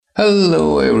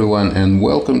Hello everyone and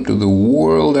welcome to the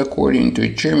world according to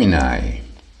Gemini.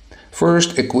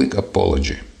 First, a quick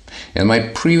apology. In my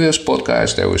previous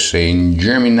podcast I was saying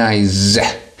Gemini's,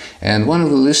 and one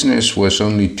of the listeners was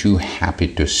only too happy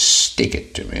to stick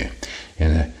it to me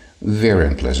in a very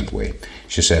unpleasant way.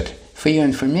 She said, "For your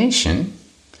information,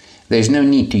 there's no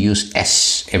need to use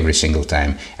S every single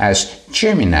time, as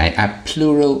Gemini are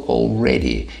plural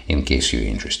already, in case you're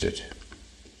interested."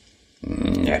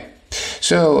 Yeah.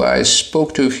 So I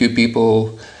spoke to a few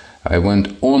people. I went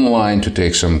online to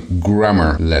take some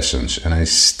grammar lessons, and I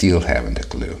still haven't a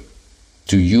clue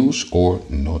to use or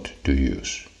not to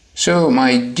use. So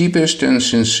my deepest and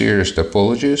sincerest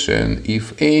apologies, and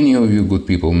if any of you good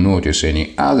people notice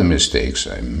any other mistakes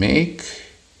I make,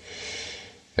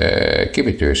 keep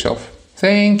it to yourself.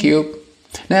 Thank you.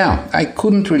 Now, I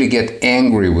couldn't really get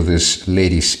angry with this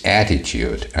lady's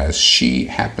attitude, as she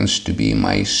happens to be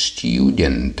my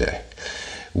student.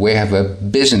 We have a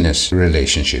business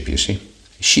relationship, you see.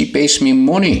 She pays me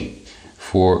money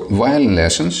for violin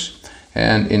lessons,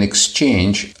 and in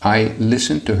exchange, I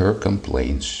listen to her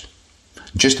complaints.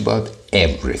 Just about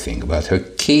everything, about her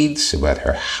kids, about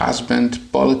her husband,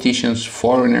 politicians,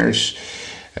 foreigners.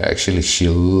 Actually, she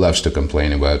loves to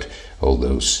complain about all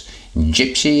those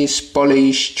Gypsies,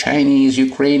 Polish, Chinese,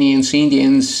 Ukrainians,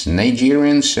 Indians,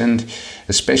 Nigerians, and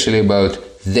especially about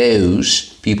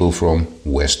those people from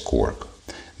West Cork.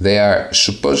 They are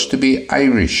supposed to be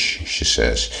Irish, she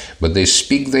says, but they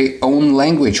speak their own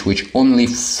language, which only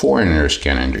foreigners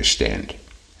can understand.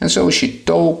 And so she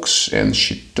talks,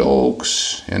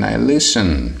 and I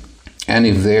listen. And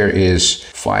if there is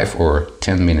 5 or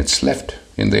 10 minutes left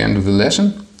in the end of the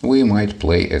lesson, we might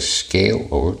play a scale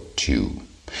or two.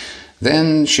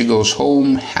 Then she goes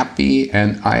home happy,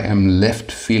 and I am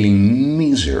left feeling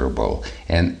miserable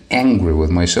and angry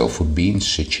with myself for being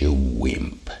such a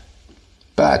wimp.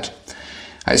 But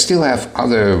I still have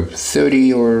other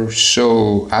 30 or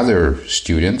so other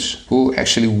students who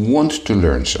actually want to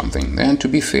learn something, and to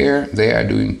be fair, they are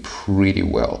doing pretty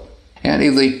well. And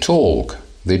if they talk,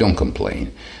 they don't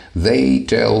complain. They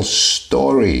tell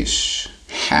stories,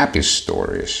 happy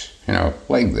stories,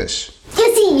 like this. You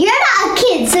see, you're not a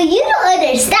kid, so you don't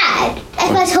understand.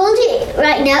 If I told you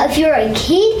right now, if you're a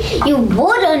kid, you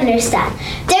would understand.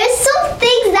 There's some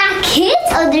things that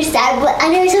kids understand,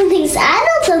 and there's some things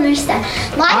adults understand.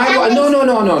 No.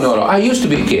 I used to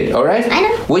be a kid, all right? I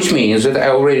know. Which means that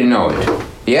I already know it.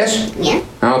 Yes? Yeah.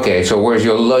 Okay, so where's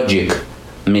your logic,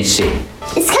 Missy?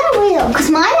 It's kind of weird, though, because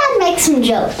my dad makes some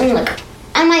jokes,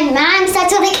 and my mom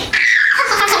starts to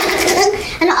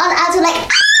and all the adults are like,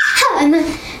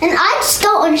 and I just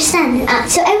don't understand that.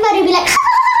 So everybody will be like,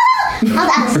 all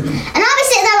the adults. And I'll be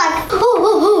sitting there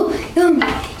like,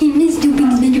 he missed doing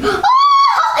his major.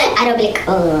 And I'll be like,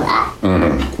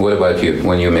 Mm-hmm. What about you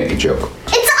when you make a joke?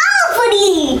 It's all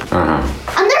funny. Uh-huh.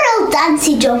 I'm the real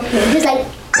dancey joker. Who's like,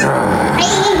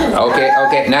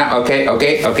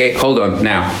 Okay. Hold on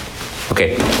now.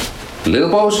 Okay. Little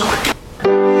pause.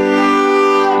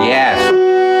 Yes.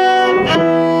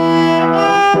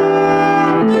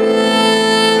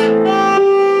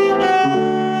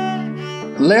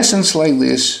 Lessons like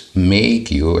this make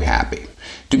you happy.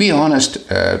 To be honest,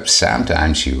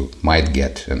 sometimes you might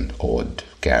get an odd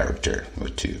character or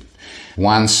two.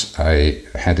 Once I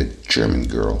had a German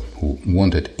girl who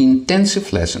wanted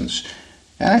intensive lessons,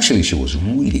 and actually she was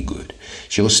really good.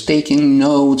 She was taking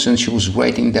notes and she was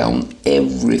writing down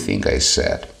everything I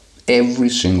said, every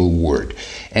single word.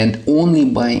 And only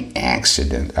by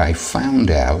accident I found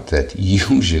out that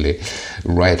usually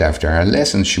right after our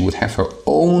lesson she would have her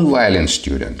own violin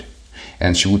student,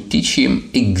 and she would teach him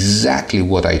exactly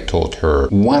what I taught her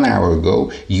 1 hour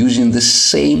ago using the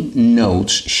same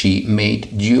notes she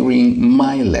made during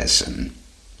my lesson.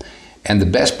 And the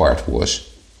best part was,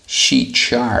 she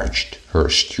charged her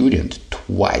student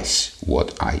twice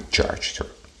what I charged her.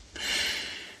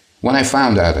 When I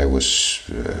found out, I was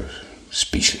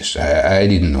speechless. I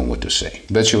didn't know what to say.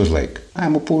 But she was like,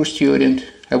 "I'm a poor student.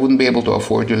 I wouldn't be able to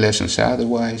afford your lessons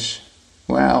otherwise."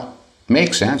 Well,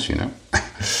 makes sense,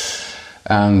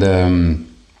 And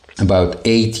about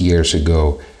 8 years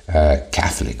ago, a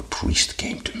Catholic priest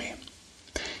came to me.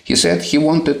 He said he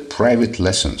wanted private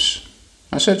lessons.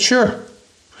 I said, sure.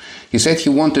 He said he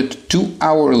wanted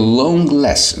 2-hour-long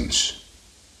lessons.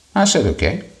 I said,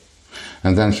 okay.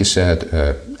 And then he said,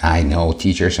 I know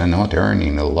teachers are not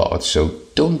earning a lot, so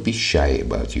don't be shy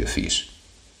about your fees.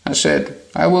 I said,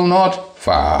 I will not,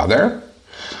 Father.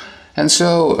 And so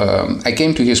I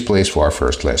came to his place for our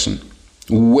first lesson.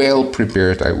 Well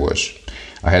prepared I was.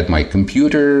 I had my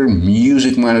computer,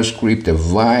 music manuscript, a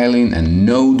violin, a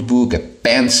notebook, a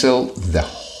pencil, the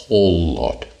whole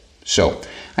lot. So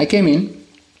I came in,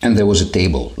 and there was a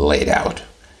table laid out.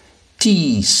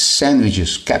 Tea,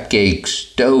 sandwiches,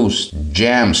 cupcakes, toast,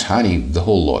 jams, honey, the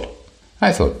whole lot.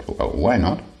 I thought, well, why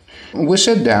not? We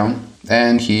sat down,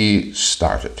 and he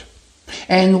started.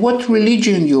 And what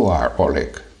religion you are,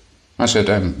 Oleg? I said,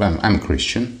 I'm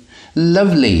Christian.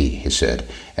 Lovely, he said.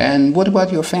 And what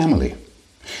about your family?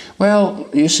 Well,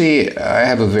 you see, I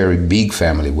have a very big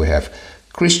family. We have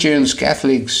Christians,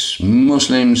 Catholics,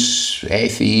 Muslims,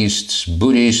 atheists,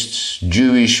 Buddhists,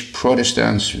 Jewish,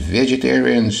 Protestants,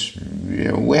 vegetarians.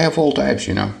 We have all types,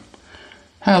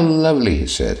 How lovely, he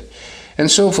said. And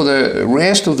so for the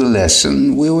rest of the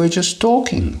lesson, we were just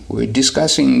talking. We were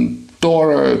discussing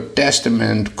Torah,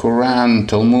 Testament, Quran,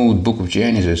 Talmud, Book of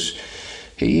Genesis.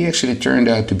 He actually turned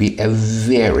out to be a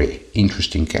very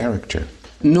interesting character.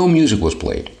 No music was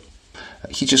played.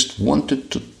 He just wanted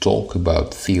to talk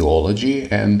about theology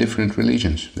and different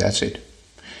religions. That's it.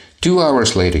 2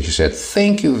 hours later, he said,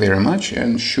 "Thank you very much,"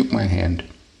 and shook my hand.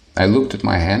 I looked at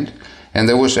my hand, and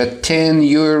there was a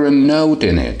 10-euro note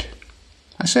in it.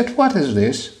 I said, "What is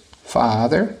this,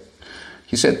 Father?"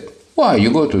 He said, "Why,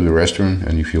 you go to the restaurant,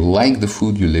 and if you like the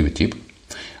food, you leave a tip.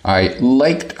 I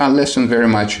liked our lesson very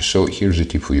much, so here's a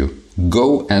tip for you.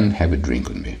 Go and have a drink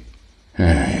with me."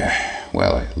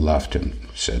 Well, I laughed and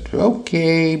said,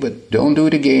 "Okay, but don't do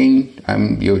it again.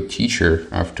 I'm your teacher,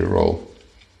 after all."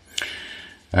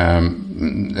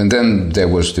 And then there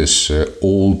was this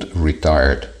old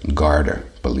retired Garda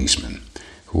policeman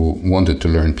who wanted to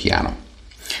learn piano.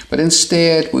 But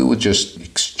instead, we would just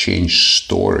exchange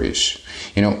stories.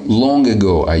 Long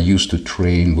ago, I used to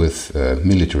train with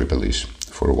military police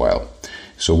for a while.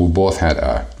 So we both had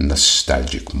our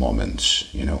nostalgic moments,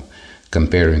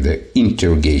 comparing the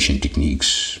interrogation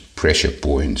techniques, pressure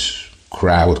points,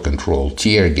 crowd control,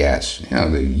 tear gas,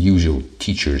 the usual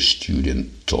teacher-student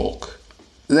talk.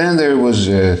 Then there was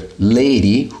a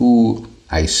lady who,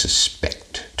 I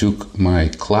suspect, took my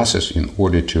classes in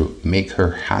order to make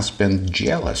her husband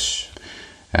jealous.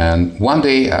 And one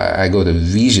day I got a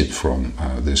visit from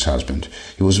this husband.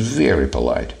 He was very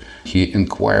polite. He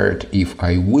inquired if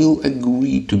I will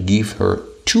agree to give her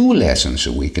 2 lessons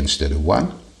a week instead of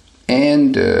 1,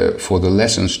 and for the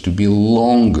lessons to be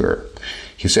longer.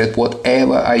 He said,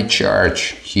 whatever I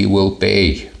charge, he will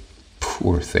pay.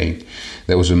 Poor thing.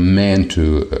 There was a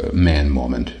man-to-man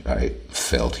moment. I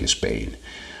felt his pain.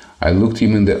 I looked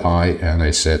him in the eye and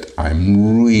I said,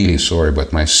 "I'm really sorry,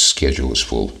 but my schedule is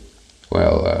full."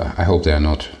 Well, I hope they are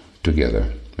not together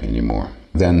anymore.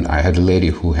 Then I had a lady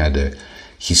who had a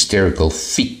hysterical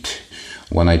fit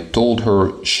when I told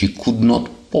her she could not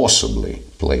possibly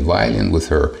play violin with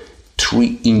her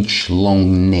 3-inch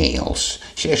long nails.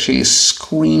 She actually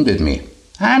screamed at me,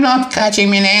 "I'm not cutting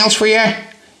my nails for you.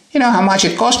 You know how much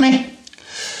it cost me?"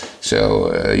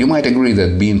 So you might agree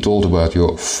that being told about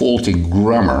your faulty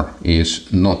grammar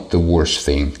is not the worst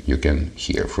thing you can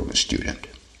hear from a student.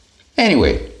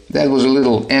 Anyway, that was a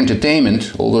little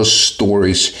entertainment, all those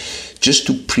stories, just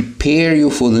to prepare you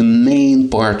for the main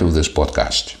part of this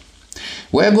podcast.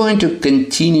 We're going to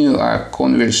continue our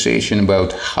conversation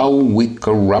about how we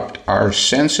corrupt our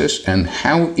senses and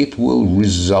how it will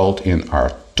result in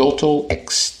our total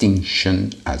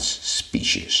extinction as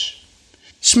species.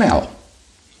 Smell.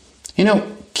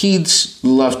 Kids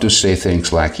love to say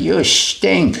things like, "You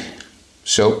stink."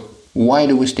 So, why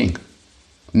do we stink?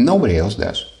 Nobody else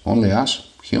does, only us,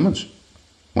 humans.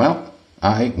 Well,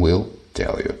 I will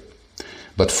tell you.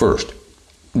 But first,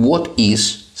 what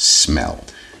is smell?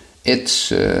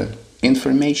 It's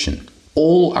information.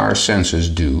 All our senses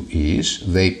do is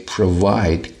they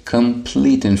provide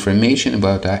complete information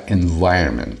about our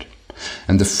environment.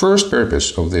 And the first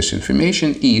purpose of this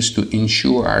information is to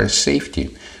ensure our safety,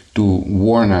 to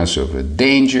warn us of a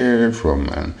danger from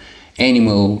an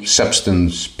animal,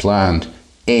 substance, plant,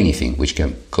 anything which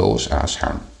can cause us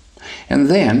harm. And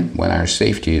then, when our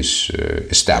safety is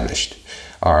established,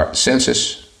 our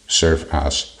senses serve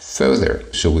us further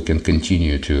so we can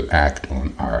continue to act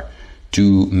on our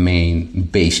 2 main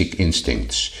basic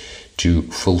instincts to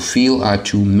fulfill our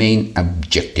 2 main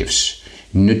objectives: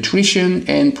 nutrition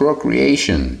and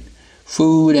procreation,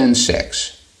 food and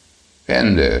sex,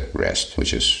 and the rest,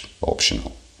 which is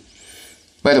optional.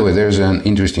 By the way, there's an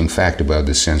interesting fact about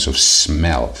the sense of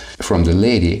smell from the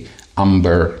lady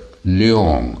Amber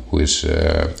Leong, who is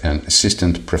an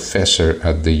assistant professor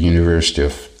at the University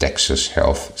of Texas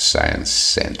Health Science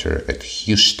Center at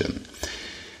Houston.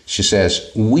 She says,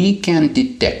 "We can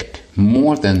detect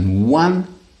more than 1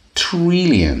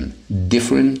 trillion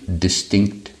different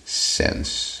distinct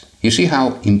scents." You see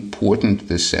how important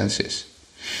this sense is?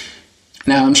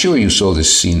 Now, I'm sure you saw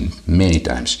this scene many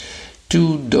times.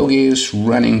 two doggies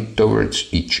running towards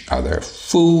each other,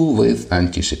 full with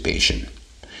anticipation.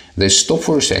 They stop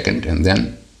for a second, and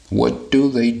then what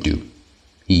do?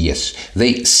 Yes,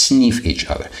 they sniff each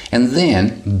other. And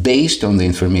then, based on the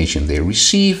information they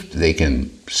received, they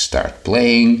can start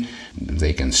playing,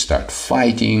 they can start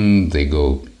fighting, they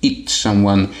go eat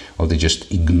someone, or they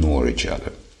just ignore each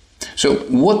other. So,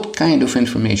 what kind of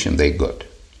information they got?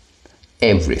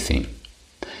 Everything.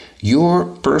 Your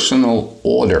personal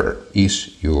odor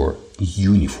is your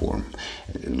uniform,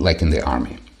 like in the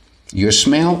army. Your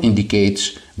smell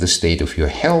indicates the state of your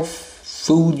health,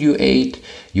 food you ate,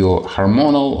 your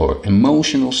hormonal or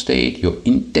emotional state, your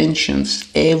intentions,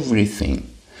 everything.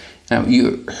 Now,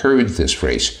 you heard this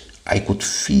phrase, I could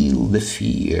feel the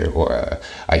fear, or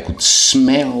I could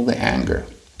smell the anger.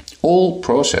 All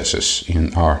processes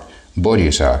in our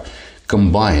bodies are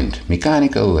combined,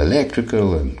 mechanical,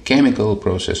 electrical, and chemical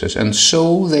processes, and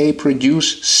so they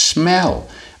produce smell.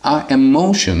 Our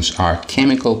emotions are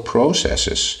chemical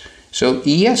processes. So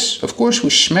yes, of course we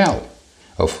smell.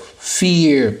 Of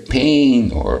fear,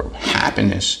 pain, or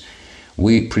happiness.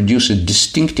 We produce a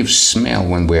distinctive smell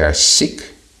when we are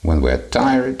sick, when we are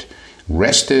tired,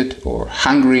 rested, or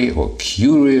hungry, or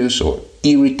curious, or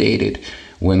irritated,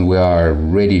 when we are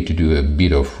ready to do a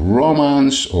bit of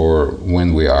romance, or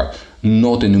when we are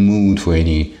not in the mood for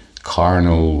any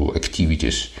carnal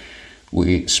activities.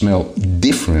 We smell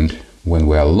different when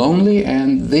we are lonely,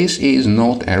 and this is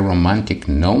not a romantic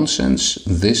nonsense,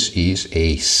 this is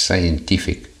a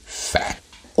scientific fact.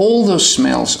 All those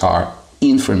smells are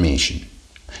information.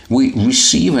 We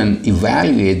receive and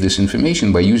evaluate this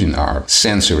information by using our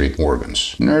sensory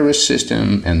organs, nervous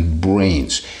system and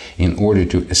brains, in order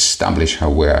to establish how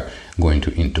we're going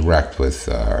to interact with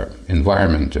our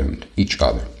environment and each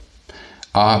other.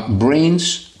 Our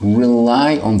brains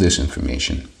rely on this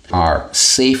information. Our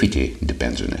safety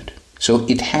depends on it. So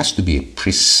it has to be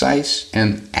precise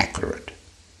and accurate.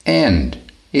 And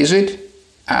is it?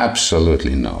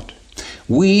 Absolutely not.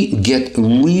 We get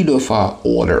rid of our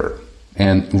odor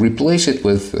and replace it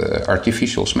with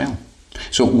artificial smell.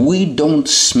 So we don't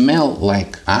smell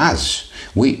like us.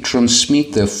 We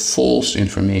transmit the false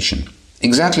information.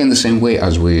 Exactly in the same way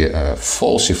as we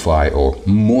falsify or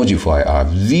modify our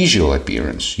visual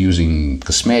appearance using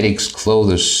cosmetics,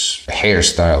 clothes,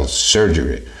 hairstyles,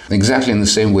 surgery. Exactly in the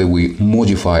same way we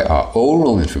modify our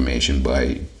oral information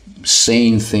by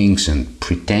saying things and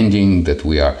pretending that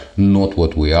we are not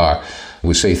what we are.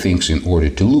 We say things in order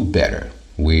to look better.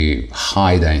 We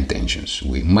hide our intentions.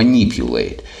 We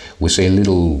manipulate. We say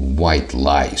little white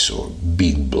lies or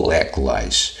big black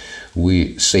lies.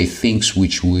 We say things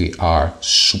which we are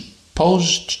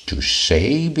supposed to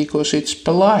say because it's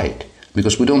polite,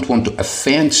 because we don't want to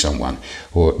offend someone,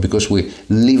 or because we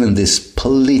live in this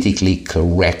politically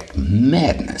correct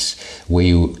madness where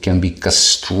you can be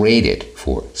castrated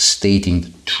for stating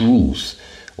the truth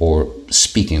or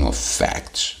speaking of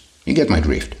facts. You get my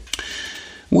drift.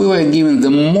 We were given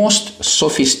the most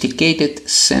sophisticated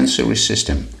sensory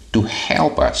system to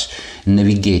help us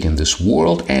navigate in this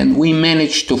world, and we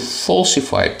managed to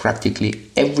falsify practically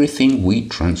everything we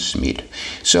transmit.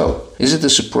 So, is it a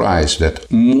surprise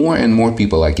that more and more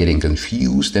people are getting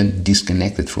confused and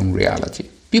disconnected from reality?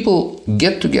 People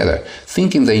get together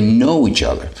thinking they know each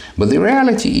other, but the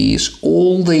reality is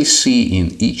all they see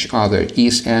in each other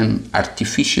is an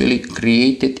artificially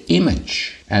created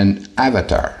image, an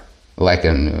avatar, like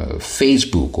on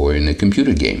Facebook or in a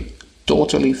computer game,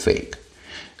 totally fake.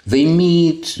 They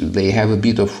meet, they have a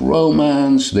bit of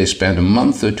romance, they spend a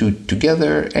month or two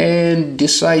together and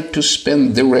decide to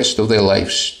spend the rest of their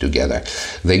lives together.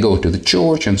 They go to the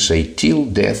church and say, "Till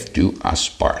death do us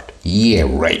part." Yeah,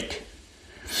 right.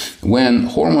 When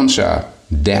hormones are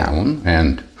down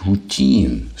and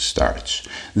routine starts,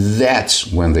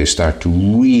 that's when they start to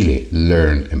really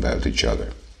learn about each other.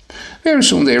 Very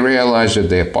soon they realize that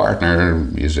their partner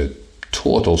is a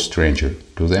total stranger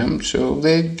to them, so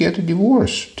they get a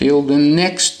divorce till the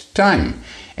next time.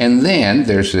 And then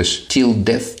there's this till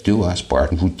death do us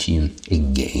part routine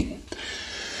again.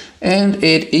 And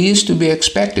it is to be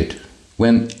expected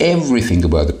when everything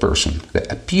about the person, the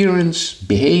appearance,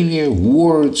 behavior,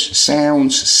 words,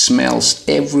 sounds, smells,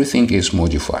 everything is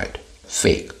modified.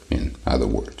 Fake, in other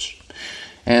words.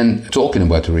 And talking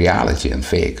about reality and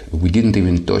fake, we didn't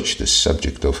even touch the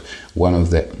subject of one of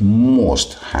the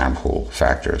most harmful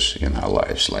factors in our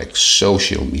lives, like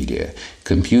social media,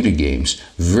 computer games,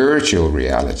 virtual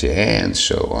reality, and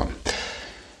so on.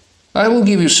 I will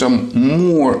give you some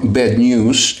more bad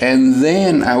news, and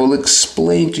then I will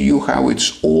explain to you how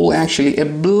it's all actually a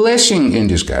blessing in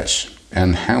disguise.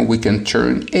 and how we can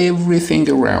turn everything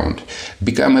around,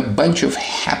 become a bunch of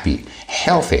happy,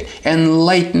 healthy,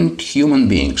 enlightened human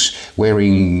beings,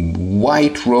 wearing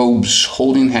white robes,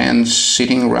 holding hands,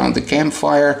 sitting around the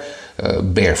campfire,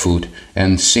 barefoot,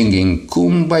 and singing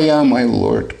 "Kumbaya, my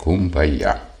Lord,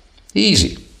 Kumbaya."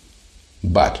 Easy.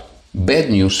 But bad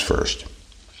news first.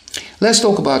 Let's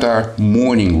talk about our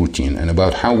morning routine and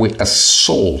about how we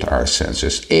assault our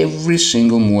senses every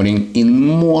single morning in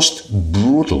most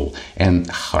brutal and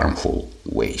harmful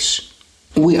ways.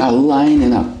 We are lying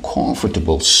in our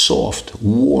comfortable, soft,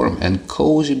 warm, and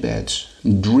cozy beds,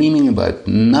 dreaming about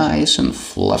nice and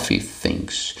fluffy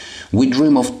things. We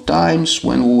dream of times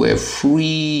when we were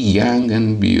free, young,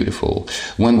 and beautiful,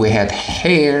 when we had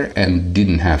hair and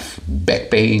didn't have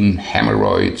back pain,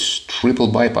 hemorrhoids, triple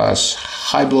bypass,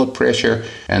 high blood pressure,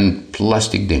 and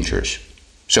plastic dentures.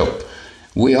 So,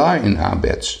 we are in our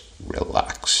beds,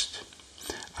 relaxed.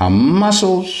 Our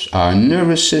muscles, our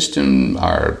nervous system,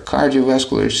 our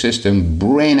cardiovascular system,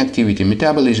 brain activity,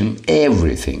 metabolism,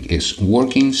 everything is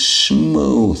working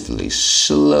smoothly,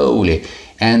 slowly,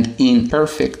 and in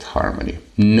perfect harmony.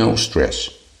 No stress,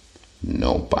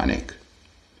 no panic.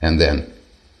 And then,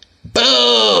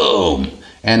 boom!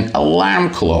 An alarm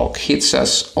clock hits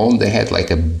us on the head like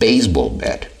a baseball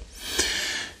bat.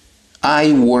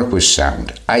 I work with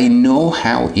sound. I know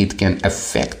how it can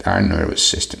affect our nervous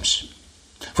systems.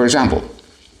 For example,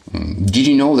 did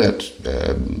you know that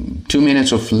 2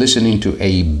 minutes of listening to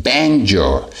a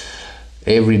banjo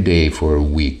every day for a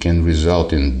week can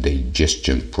result in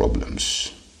digestion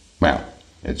problems? Well,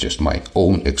 it's just my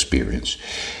own experience.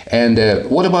 And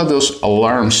what about those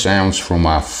alarm sounds from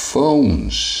our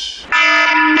phones?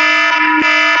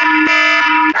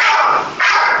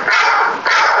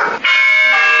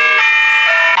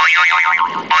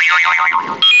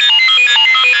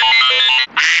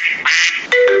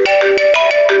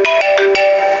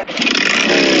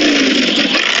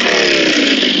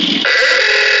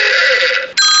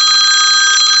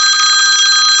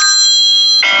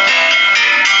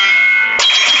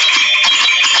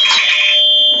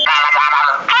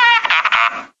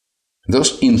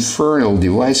 Those infernal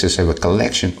devices have a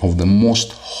collection of the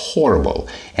most horrible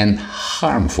and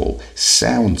harmful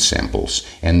sound samples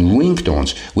and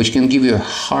ringtones which can give you a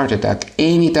heart attack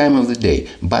any time of the day.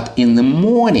 But in the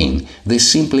morning, they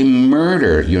simply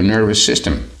murder your nervous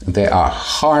system. They are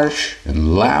harsh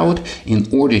and loud in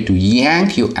order to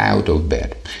yank you out of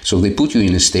bed. So they put you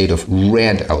in a state of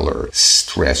red alert,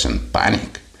 stress and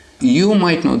panic. You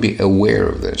might not be aware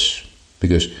of this,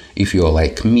 because if you're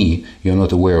like me, you're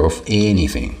not aware of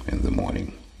anything in the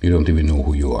morning. You don't even know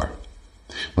who you are.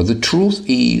 But the truth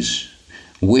is,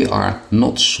 we are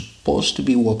not supposed to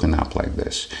be woken up like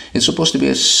this. It's supposed to be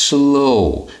a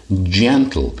slow,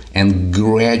 gentle, and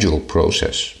gradual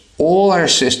process. All our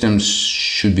systems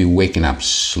should be waking up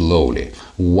slowly,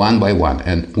 one by one,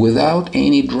 and without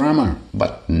any drama.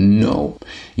 But no,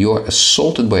 you are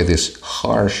assaulted by this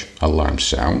harsh alarm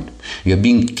sound. You are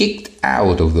being kicked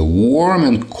out of the warm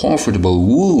and comfortable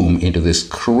womb into this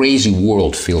crazy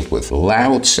world filled with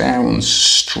loud sounds,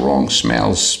 strong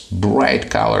smells, bright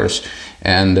colors,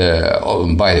 and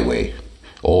by the way,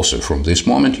 also from this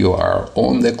moment you are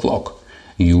on the clock.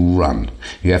 You run.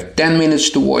 You have 10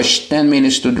 minutes to wash, 10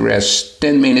 minutes to dress,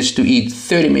 10 minutes to eat,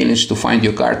 30 minutes to find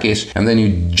your car keys, and then you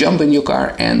jump in your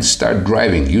car and start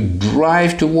driving. You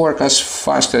drive to work as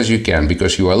fast as you can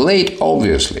because you are late,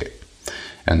 obviously.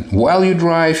 And while you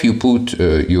drive, you put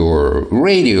your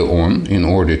radio on in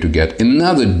order to get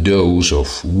another dose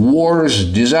of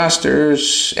wars,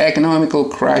 disasters, economical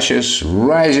crashes,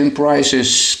 rising prices,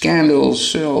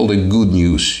 scandals, all the good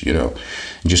news,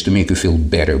 just to make you feel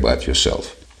better about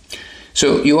yourself.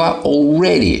 So you are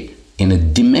already in a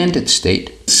demented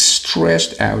state,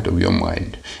 stressed out of your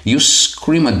mind. You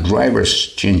scream at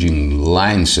drivers changing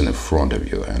lines in front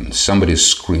of you, and somebody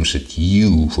screams at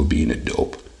you for being a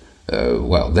dope.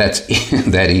 Well, that's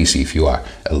that easy if you are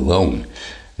alone.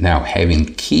 Now,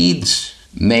 having kids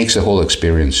makes the whole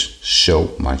experience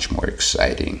so much more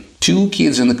exciting. 2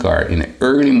 kids in the car in the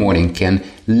early morning can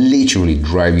literally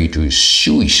drive you to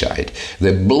suicide.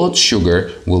 The blood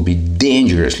sugar will be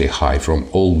dangerously high from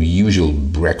all usual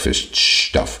breakfast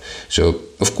stuff. So,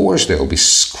 of course, they'll be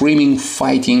screaming,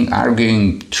 fighting,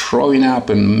 arguing, throwing up,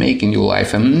 and making your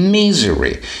life a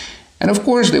misery. And of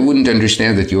course, they wouldn't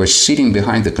understand that you are sitting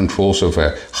behind the controls of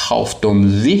a half-ton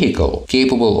vehicle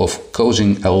capable of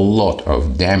causing a lot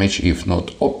of damage if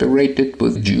not operated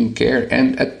with due care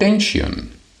and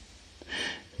attention.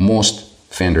 Most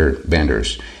fender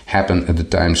benders happen at the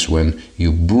times when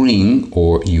you bring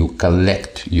or you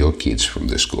collect your kids from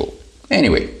the school.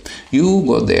 Anyway, you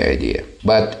got the idea.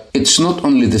 But it's not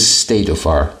only the state of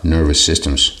our nervous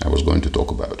systems I was going to talk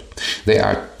about. There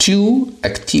are two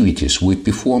activities we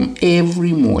perform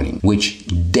every morning which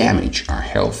damage our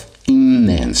health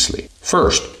immensely.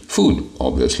 First, food,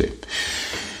 obviously.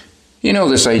 You know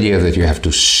this idea that you have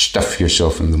to stuff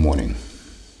yourself in the morning.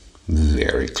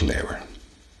 Very clever.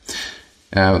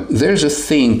 There's a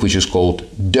thing which is called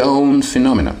dawn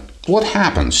phenomenon. What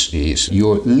happens is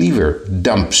your liver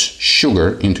dumps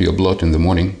sugar into your blood in the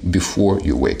morning before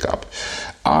you wake up.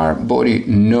 Our body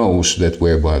knows that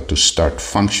we're about to start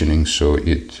functioning, so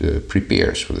it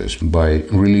prepares for this by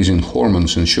releasing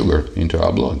hormones and sugar into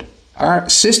our blood. Our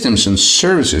systems and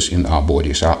services in our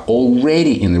bodies are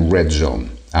already in the red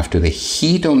zone after they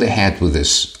hit on the head with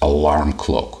this alarm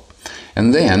clock.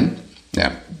 And then,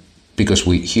 because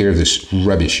we hear this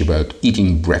rubbish about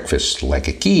eating breakfast like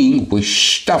a king, we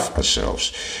stuff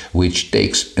ourselves, which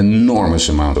takes enormous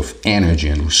amount of energy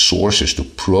and resources to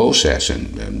process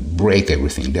and break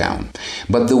everything down.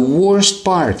 But the worst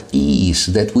part is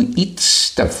that we eat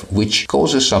stuff which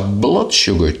causes our blood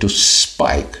sugar to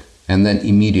spike and then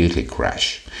immediately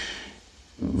crash.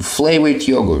 Flavored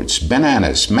yogurts,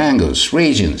 bananas, mangoes,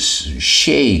 raisins,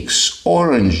 shakes,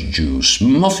 orange juice,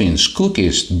 muffins,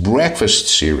 cookies, breakfast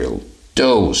cereal,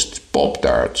 toast,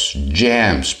 Pop-Tarts,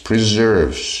 jams,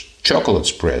 preserves, chocolate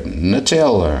spread,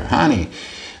 Nutella, honey.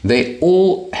 They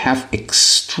all have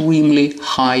extremely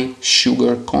high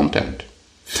sugar content.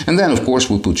 And then, of course,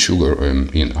 we put sugar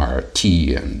in our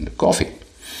tea and coffee.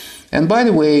 And by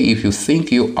the way, if you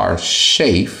think you are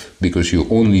safe because you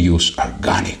only use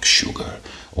organic sugar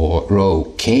or raw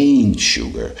cane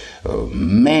sugar, or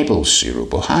maple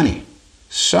syrup or honey,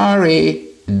 sorry,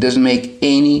 it doesn't make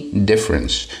any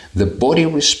difference. The body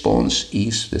response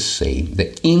is the same, the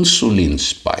insulin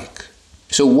spike.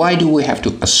 So why do we have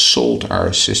to assault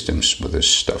our systems with this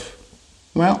stuff?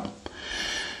 Well,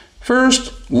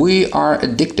 first, we are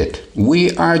addicted.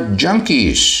 We are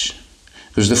junkies.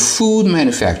 Because the food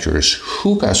manufacturers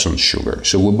hook us on sugar,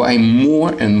 so we buy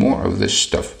more and more of this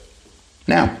stuff.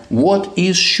 Now, what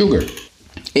is sugar?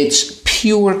 It's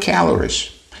pure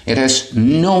calories. It has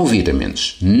no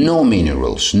vitamins, no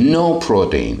minerals, no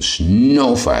proteins,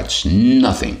 no fats,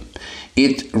 nothing.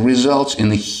 It results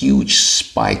in a huge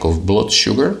spike of blood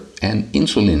sugar and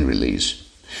insulin release.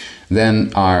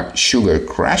 Then our sugar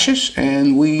crashes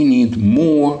and we need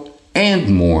more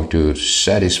and more to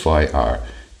satisfy our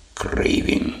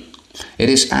craving. It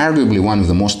is arguably one of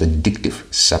the most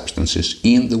addictive substances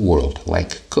in the world,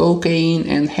 like cocaine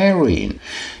and heroin.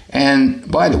 And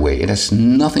by the way, it has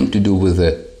nothing to do with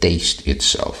the taste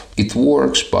itself. It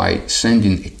works by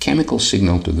sending a chemical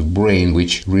signal to the brain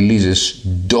which releases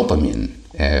dopamine,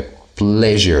 a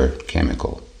pleasure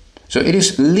chemical. So it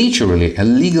is literally a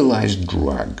legalized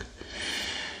drug.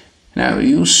 Now,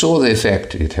 you saw the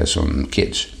effect it has on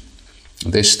kids.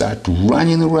 They start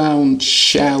running around,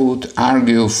 shout,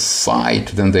 argue, fight,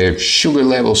 then their sugar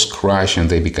levels crash and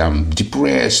they become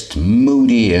depressed,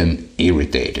 moody and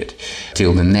irritated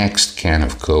till the next can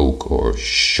of Coke or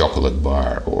chocolate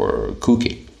bar or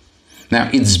cookie. Now,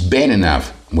 it's bad enough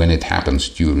when it happens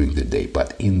during the day,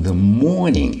 but in the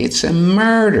morning it's a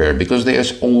murder because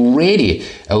there's already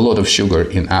a lot of sugar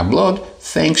in our blood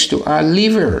thanks to our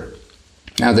liver.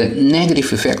 Now, the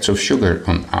negative effects of sugar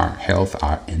on our health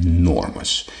are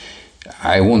enormous.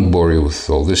 I won't bore you with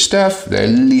all this stuff. There are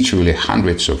literally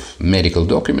hundreds of medical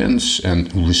documents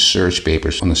and research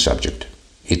papers on the subject.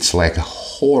 It's like a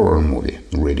horror movie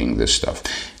reading this stuff.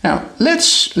 Now,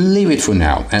 let's leave it for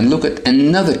now and look at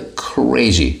another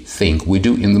crazy thing we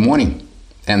do in the morning.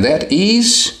 And that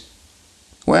is,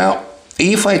 well,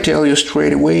 if I tell you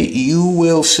straight away, you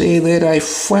will say that I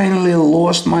finally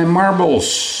lost my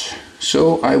marbles.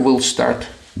 So I will start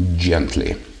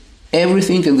gently.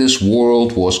 Everything in this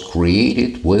world was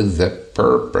created with a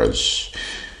purpose.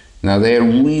 Now, there are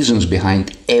reasons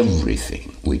behind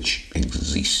everything which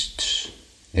exists.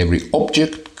 Every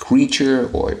object, creature,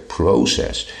 or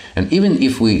process. And even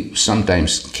if we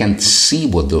sometimes can't see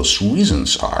what those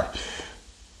reasons are,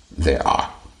 they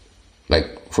are.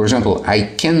 Like, for example,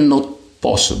 I cannot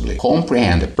possibly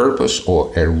comprehend a purpose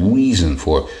or a reason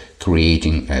for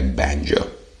creating a banjo.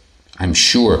 I'm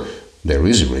sure there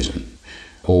is a reason.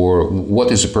 Or what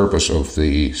is the purpose of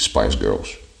the Spice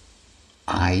Girls?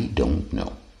 I don't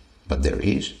know, but there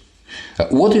is.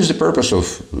 What is the purpose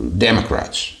of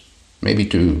Democrats? Maybe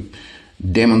to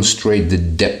demonstrate the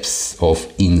depth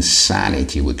of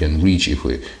insanity we can reach if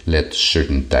we let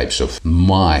certain types of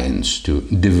minds to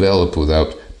develop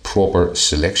without proper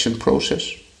selection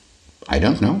process? I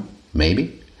don't know,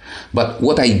 maybe. But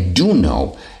what I do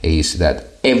know is that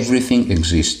everything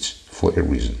exists for a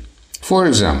reason. For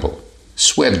example,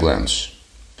 sweat glands.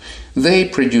 They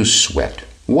produce sweat.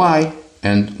 Why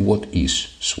and what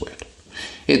is sweat?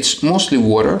 It's mostly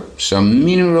water, some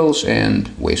minerals and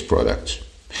waste products.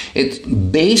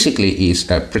 It basically is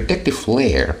a protective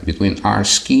layer between our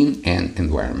skin and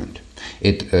environment.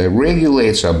 It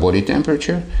regulates our body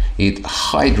temperature, it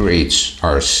hydrates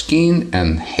our skin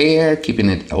and hair, keeping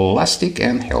it elastic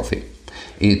and healthy.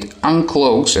 It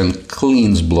unclogs and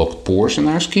cleans blocked pores in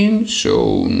our skin,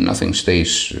 so nothing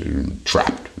stays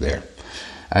trapped there.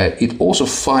 It also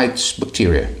fights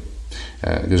bacteria,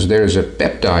 because there is a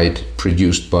peptide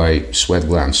produced by sweat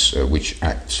glands which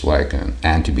acts like an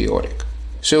antibiotic.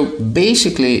 So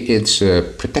basically it's a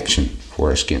protection for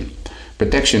our skin.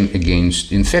 Protection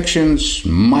against infections,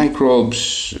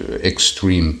 microbes,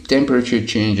 extreme temperature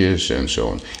changes, and so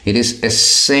on. It is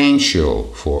essential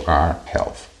for our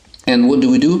health. And what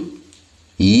do?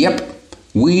 Yep,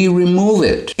 we remove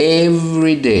it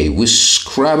every day. We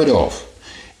scrub it off.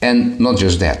 And not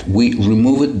just that, we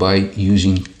remove it by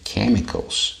using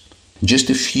chemicals.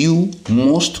 Just a few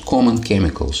most common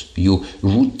chemicals you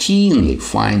routinely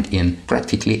find in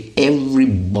practically every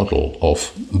bottle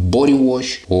of body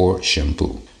wash or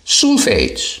shampoo.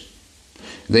 Sulfates.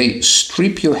 They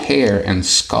strip your hair and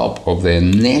scalp of their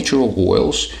natural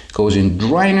oils, causing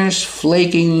dryness,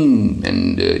 flaking,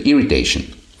 and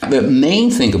irritation. The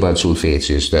main thing about sulfates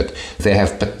is that they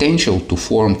have potential to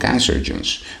form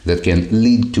cancerogens that can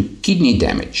lead to kidney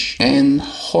damage and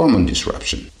hormone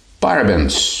disruption.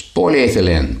 Parabens,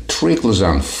 polyethylene,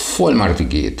 triclosan,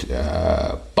 formaldehyd,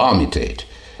 palmitate.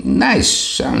 Nice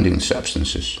sounding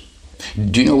substances.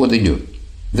 Do you know what they do?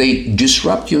 They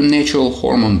disrupt your natural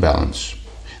hormone balance.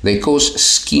 They cause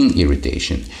skin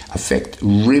irritation, affect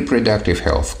reproductive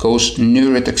health, cause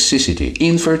neurotoxicity,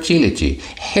 infertility,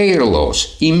 hair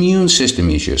loss, immune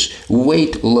system issues,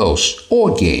 weight loss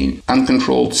or gain,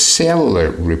 uncontrolled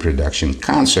cellular reproduction,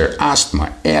 cancer,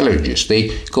 asthma, allergies. They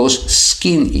cause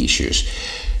skin issues.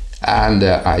 And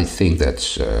I think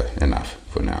that's enough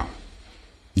for now.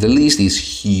 The list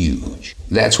is huge.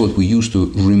 That's what we use to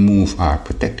remove our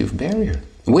protective barrier.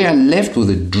 We are left with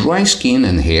a dry skin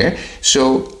and hair,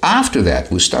 so after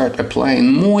that we start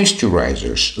applying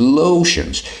moisturizers,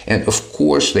 lotions, and of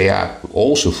course they are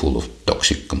also full of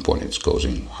toxic components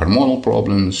causing hormonal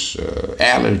problems,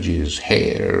 allergies,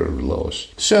 hair loss.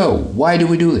 So why do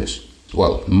we do this?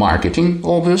 Well, marketing,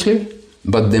 obviously,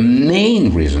 but the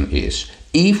main reason is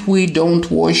if we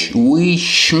don't wash, we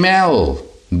smell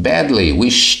badly, we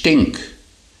stink.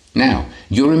 Now,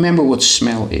 you remember what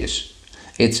smell is.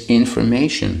 It's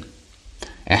information.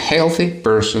 A healthy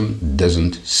person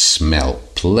doesn't smell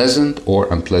pleasant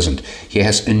or unpleasant. He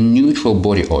has a neutral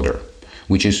body odor,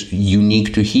 which is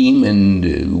unique to him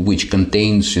and which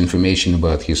contains information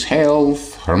about his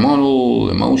health, hormonal,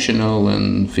 emotional,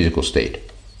 and physical state.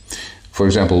 For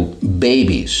example,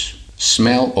 babies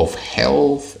smell of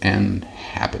health and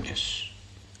happiness.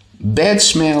 Bad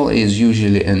smell is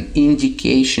usually an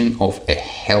indication of a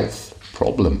health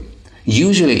problem.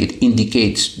 Usually it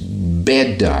indicates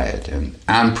bad diet and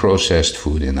unprocessed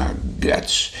food in our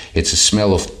guts. It's a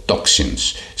smell of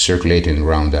toxins circulating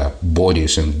around our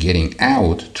bodies and getting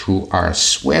out through our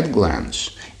sweat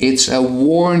glands. It's a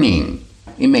warning.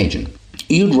 Imagine,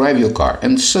 you drive your car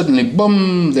and suddenly,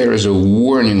 boom, there is a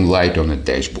warning light on the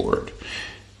dashboard.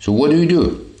 So what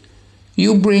do?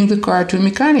 You bring the car to a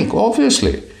mechanic,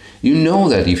 obviously. You know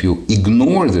that if you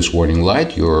ignore this warning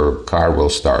light, your car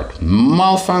will start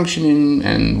malfunctioning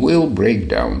and will break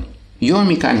down. Your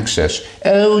mechanic says,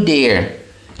 "Oh dear,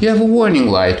 you have a warning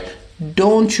light.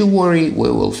 Don't you worry, we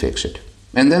will fix it."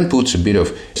 And then puts a bit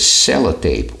of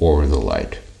sellotape over the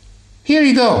light. Here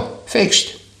you go,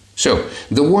 fixed. So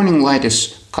the warning light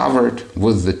is covered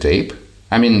with the tape.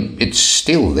 I mean, it's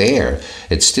still there,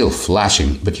 it's still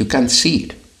flashing, but you can't see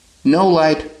it. No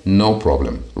light, no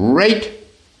problem. Right?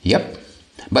 Yep,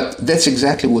 but that's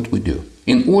exactly what we do.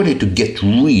 In order to get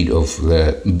rid of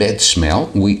the bad smell,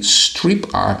 we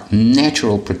strip our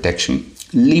natural protection,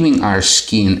 leaving our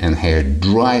skin and hair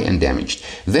dry and damaged.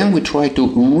 Then we try to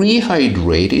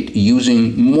rehydrate it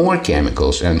using more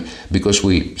chemicals, and because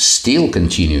we still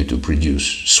continue to produce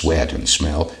sweat and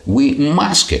smell, we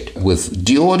mask it with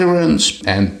deodorants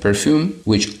and perfume,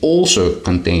 which also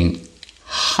contain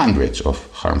hundreds of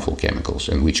harmful chemicals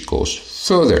and which cause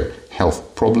further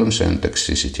health problems and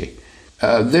toxicity.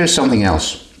 There's something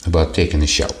else about taking a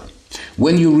shower.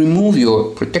 When you remove your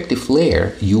protective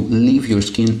layer, you leave your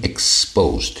skin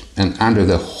exposed, and under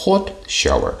the hot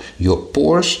shower, your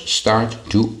pores start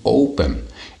to open.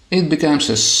 It becomes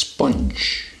a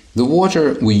sponge. The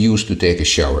water we use to take a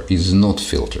shower is not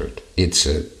filtered. It's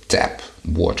a tap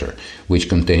water, which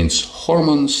contains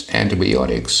hormones,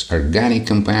 antibiotics, organic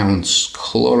compounds,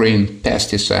 chlorine,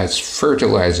 pesticides,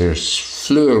 fertilizers,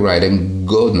 fluoride, and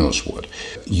God knows what.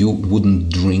 You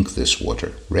wouldn't drink this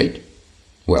water, right?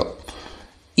 Well,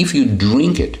 if you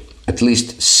drink it, at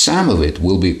least some of it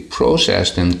will be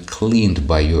processed and cleaned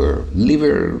by your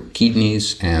liver,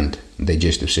 kidneys, and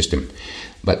digestive system.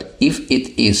 But if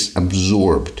it is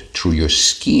absorbed through your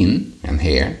skin and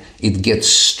hair, it gets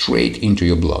straight into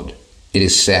your blood. It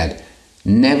is said,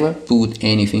 never put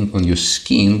anything on your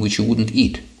skin which you wouldn't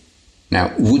eat.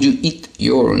 Now, would you eat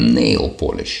your nail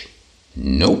polish?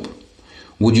 Nope.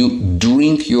 Would you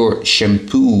drink your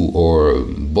shampoo or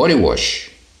body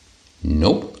wash?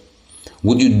 Nope.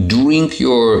 Would you drink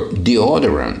your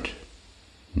deodorant?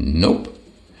 Nope.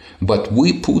 But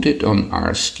we put it on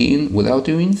our skin without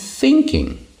even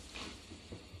thinking.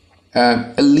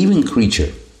 A living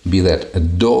creature, be that a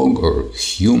dog or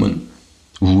human,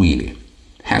 really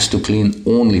has to clean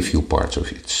only a few parts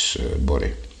of its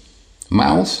body.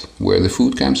 Mouth, where the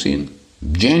food comes in,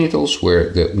 genitals,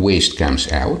 where the waste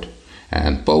comes out,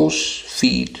 and paws,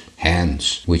 feet,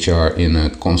 hands, which are in a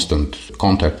constant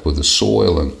contact with the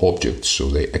soil and objects, so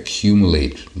they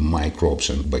accumulate microbes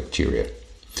and bacteria.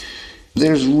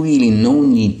 There's really no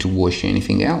need to wash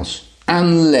anything else,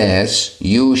 unless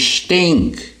you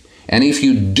stink. And if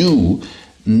you do,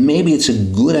 maybe it's a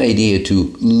good idea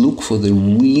to look for the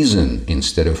reason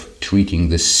instead of treating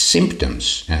the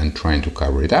symptoms and trying to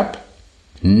cover it up.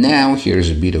 Now here's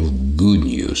a bit of good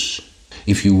news.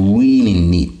 If you really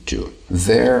need to,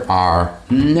 there are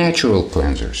natural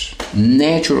cleansers,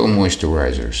 natural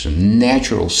moisturizers, and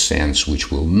natural scents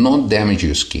which will not damage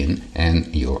your skin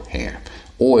and your hair.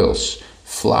 Oils,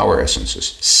 flower essences,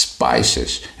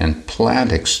 spices, and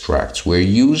plant extracts were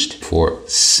used for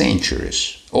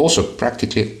centuries. Also,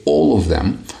 practically all of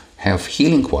them have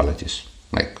healing qualities.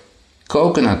 Like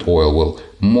coconut oil will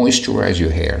moisturize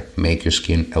your hair, make your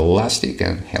skin elastic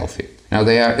and healthy. Now,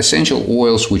 they are essential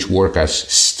oils which work as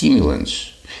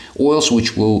stimulants, oils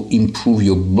which will improve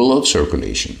your blood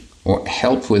circulation or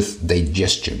help with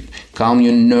digestion, calm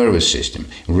your nervous system,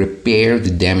 repair the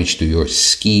damage to your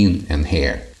skin and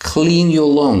hair, clean your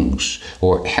lungs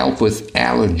or help with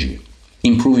allergy,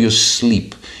 improve your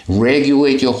sleep,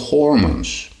 regulate your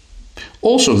hormones.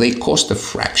 Also, they cost a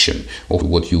fraction of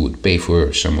what you would pay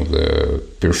for some of the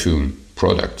perfume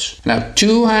products. Now,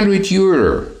 200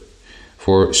 euro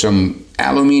for some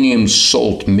aluminium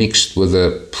salt mixed with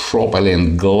a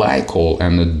propylene glycol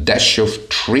and a dash of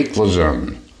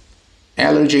triclosan.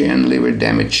 Allergy and liver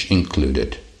damage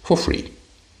included, for free.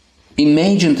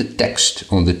 Imagine the text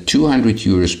on the 200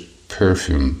 euros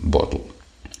perfume bottle.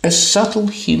 A subtle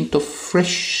hint of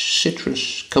fresh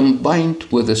citrus combined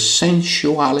with the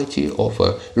sensuality of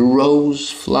a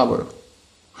rose flower.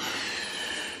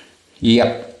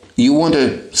 Yep, you want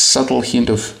a subtle hint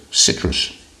of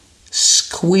citrus.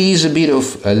 Squeeze a bit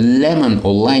of a lemon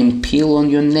or lime peel on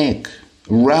your neck.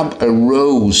 Rub a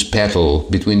rose petal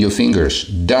between your fingers.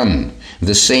 Done.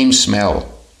 The same smell.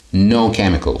 No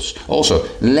chemicals. Also,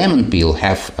 lemon peel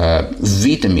have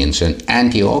vitamins and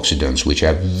antioxidants which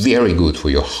are very good for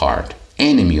your heart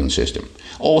and immune system.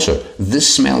 Also,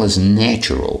 this smell is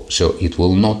natural, so it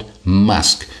will not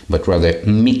mask, but rather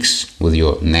mix with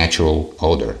your natural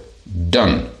odor.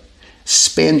 Done.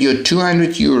 Spend your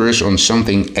 200 euros on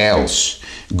something else.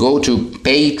 Go to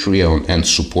Patreon and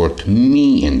support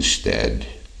me instead.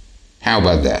 How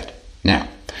about that? Now,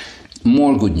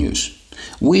 more good news.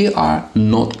 We are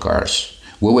not cars.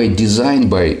 We were designed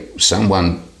by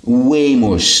someone way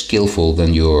more skillful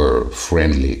than your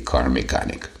friendly car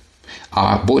mechanic.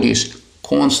 Our bodies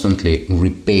constantly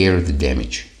repair the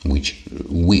damage which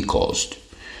we caused.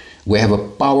 We have a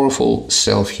powerful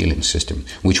self-healing system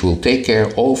which will take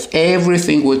care of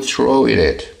everything we throw at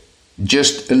it.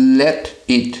 Just let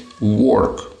it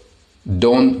work.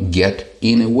 Don't get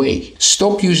in the way.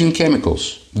 Stop using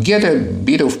chemicals. Get a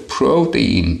bit of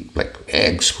protein, like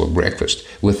eggs for breakfast,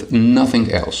 with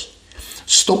nothing else.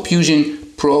 Stop using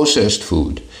processed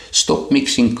food. Stop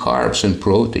mixing carbs and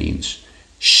proteins.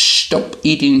 Stop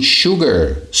eating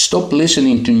sugar. Stop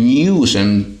listening to news,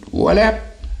 and voila,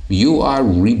 you are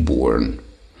reborn.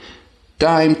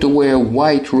 Time to wear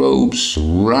white robes,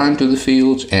 run to the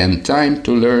fields, and time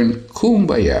to learn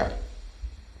Kumbaya.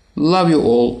 Love you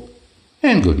all,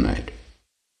 and good night.